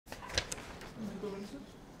in, sir.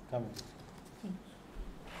 Come in.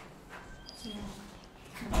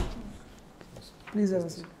 Please have a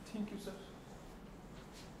seat. Thank you, sir.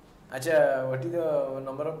 Acha, what is the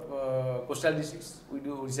number of coastal districts we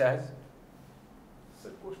do Odisha has?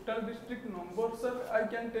 Sir, coastal district number, sir, I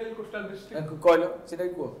can tell coastal district. Koilo, sita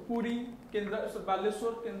ko. Puri, Kendra, so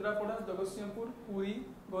Baleshwar, Kendrapada, Jagatsinghpur, Puri,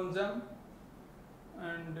 Ganjam,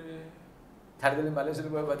 and छाड़ देले बालेश्वर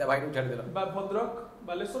को बता भाई को छाड़ देला Bhadrak,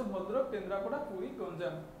 Baleshwar, Bhadrak, Kendrapada, Puri,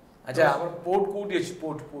 Ganjam. अच्छा हमर पोर्ट कोड अछि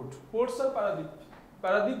port Port, sir, Paradip,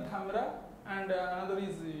 Dhamra, and another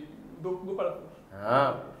is Gopalpur.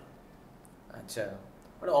 हां अच्छा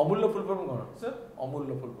और अमूल्य फुल फॉर्म कोन Sir,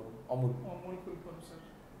 अमूल्य full form Amul full form, sir.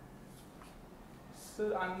 Sir,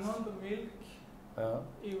 unknown the milk. हां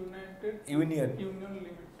United यूनियन Union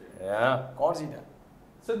Limited. हां कौन सीटा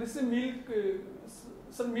Sir, this is milk.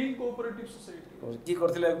 Sir, milk cooperative society. की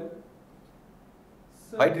करथिले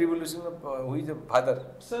Sir, व्हाइट रिवॉल्यूशन में who is the father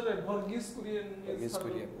Sir, Varghese Kurian is Varghese father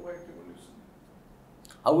Kurian. of White Revolution.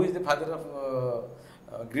 How is the father of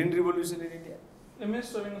green revolution in India M.S.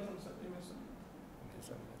 Swaminathan, sir. M.S.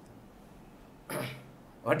 Swaminathan.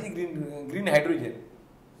 What is green hydrogen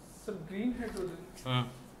Sir, green hydrogen.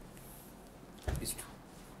 Is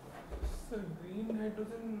Sir, green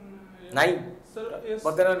hydrogen. Nine. Sir, yes.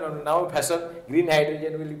 but then now fashion green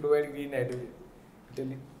hydrogen will provide green hydrogen tell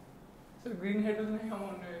me Sir, green hydrogen I am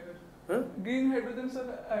unaware. huh Green hydrogen, sir,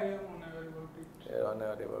 I am unaware about it.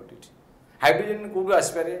 unaware about it hydrogen कोडू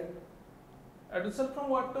आसपारे Hydrogen, sir, from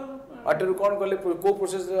water. Water कोन करले को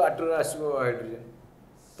process water आसबो hydrogen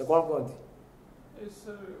तो कोन कोन Yes,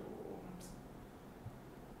 sir.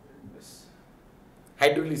 Yes.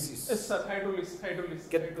 Hydrolysis Yes, sir. Hydrolysis.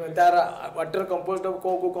 के तारा water composed of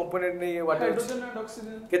को component नहीं है water Hydrogen and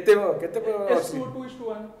oxygen. केते SO2 is to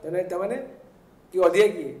 1. तने तमने कि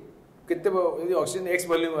अधिक की केते यदि ऑक्सीजन x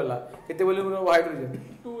वॉल्यूम वाला केते वॉल्यूम रो हाइड्रोजन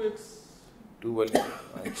 2x. 2 वॉल्यूम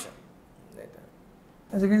अच्छा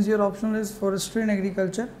As you can see, your optional is forestry and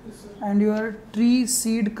agriculture, Yes, sir. and your tree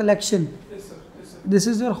seed collection. Yes, sir. Yes, sir. This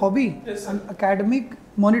is your hobby. Yes, sir. And academic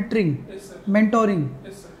monitoring, Yes, sir. mentoring.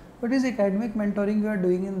 Yes, sir. What is academic mentoring you are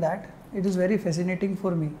doing in that? It is very fascinating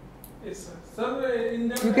for me. Yes, sir. Sir, in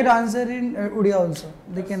that You can answer in Odia also.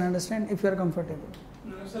 They can understand if you are comfortable.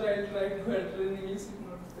 No, sir, I tried to enter in English.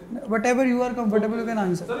 Whatever you are comfortable, you can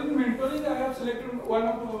answer. Sir, in mentoring, I have selected one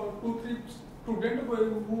of 2-3 students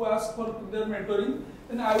who ask for their mentoring.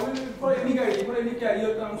 Then I will, for any guiding, for any career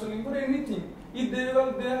counseling, for anything. If they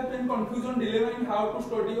have been confusion, dilemma in how to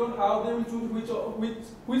study or how they will choose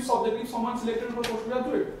which subject. If someone selected for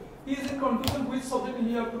postgraduate, he is in confusion which subject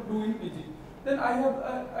he have to do in PG. Then I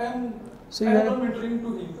am mentoring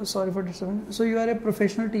to him. Sorry for disturbing. So you are a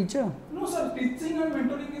professional teacher? No, sir. Teaching and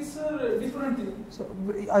mentoring is different thing. So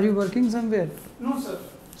are you working somewhere? No, sir.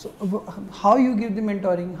 So how you give the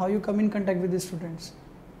mentoring? How you come in contact with the students?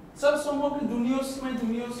 Sir, some of the juniors, my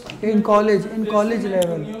juniors. In college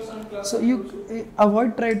level. Juniors and class. So you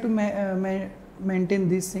avoid try to maintain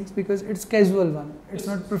these things because it's casual one. It's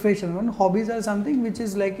not professional one. Hobbies are something which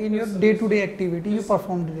is like in your day-to-day activity you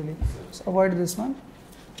perform daily. So avoid this one.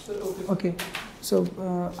 Sir, Okay. So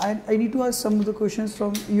I need to ask some of the questions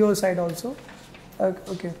from your side also.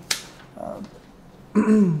 Okay.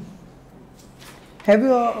 Have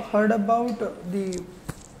you heard about the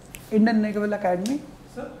Indian Naval Academy?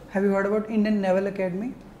 Sir? Have you heard about Indian Naval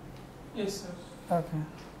Academy? Yes, sir. Okay.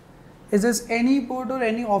 Is there any port or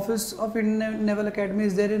any office of Indian Naval Academy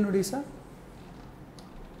is there in Odisha?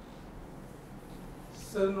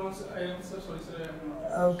 Sir, no, sir. I am, sir. Sorry, sir. I am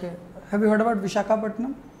not. Okay. Have you heard about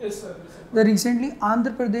Visakhapatnam? Yes, sir. Yes, sir. The recently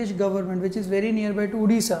Andhra Pradesh government, which is very nearby to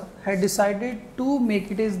Odisha, had decided to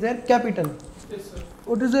make it as their capital. Yes, sir.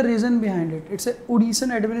 What is the reason behind it? It's a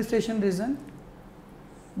Odishan administration reason.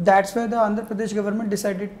 That's why the Andhra Pradesh government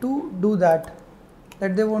decided to do that.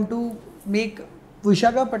 That they want to make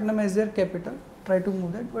Visakhapatnam as their capital. Try to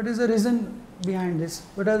move that. What is the reason behind this?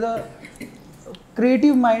 What are the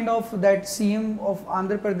creative mind of that CM of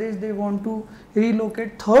Andhra Pradesh? They want to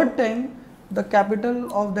relocate third time the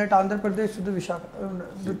capital of that Andhra Pradesh to the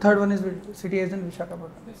Visakhapatnam. The third one is city as in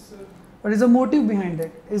Visakhapatnam. Yes, sir. What is the motive behind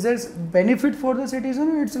that? Is there benefit for the citizen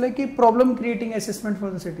or it's like a problem creating assessment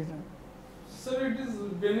for the citizen? Sir, it is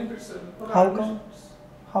benefit, sir. How come?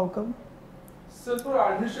 How come? Sir, for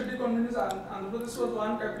administrative convenience, Andhra Pradesh was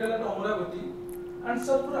one capital at Amravati. And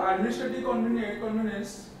sir, for administrative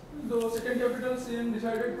convenience, the second capital CM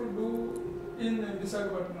decided to do in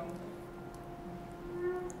Visakhapatnam.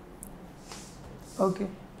 Okay.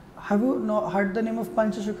 Have you heard the name of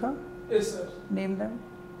Panchashukha? Yes, sir. Name them.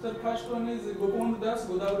 Sir, first one is Gopinath Das,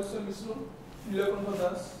 Godavarishwar Mishra, Nilakantha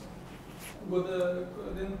Das,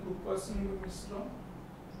 then Krupa Singh Mishra.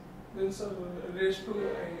 Then sir, rest to I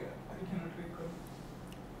cannot recall.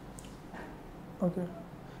 Okay.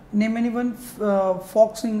 Name anyone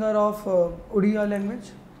folk singer of Odia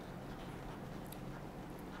language.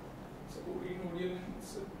 So in Odia language,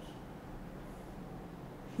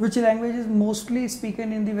 Which language is mostly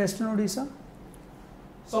spoken in the Western Odisha?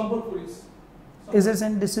 Sambalpuris. Is there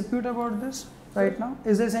any dispute about this right now?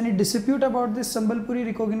 Is there any dispute about this Sambalpuri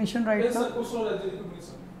recognition right Yes, now? sir. Coastal Rajya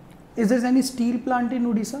recognition. Is there any steel plant in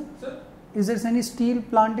Odisha? Sir? Is there any steel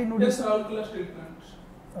plant in Yes, Odisha? Raulkela Steel Plant.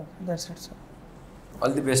 Okay, that's it, sir. All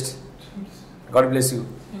the best. Thank you, sir. God bless you.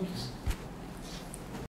 Thank you, sir.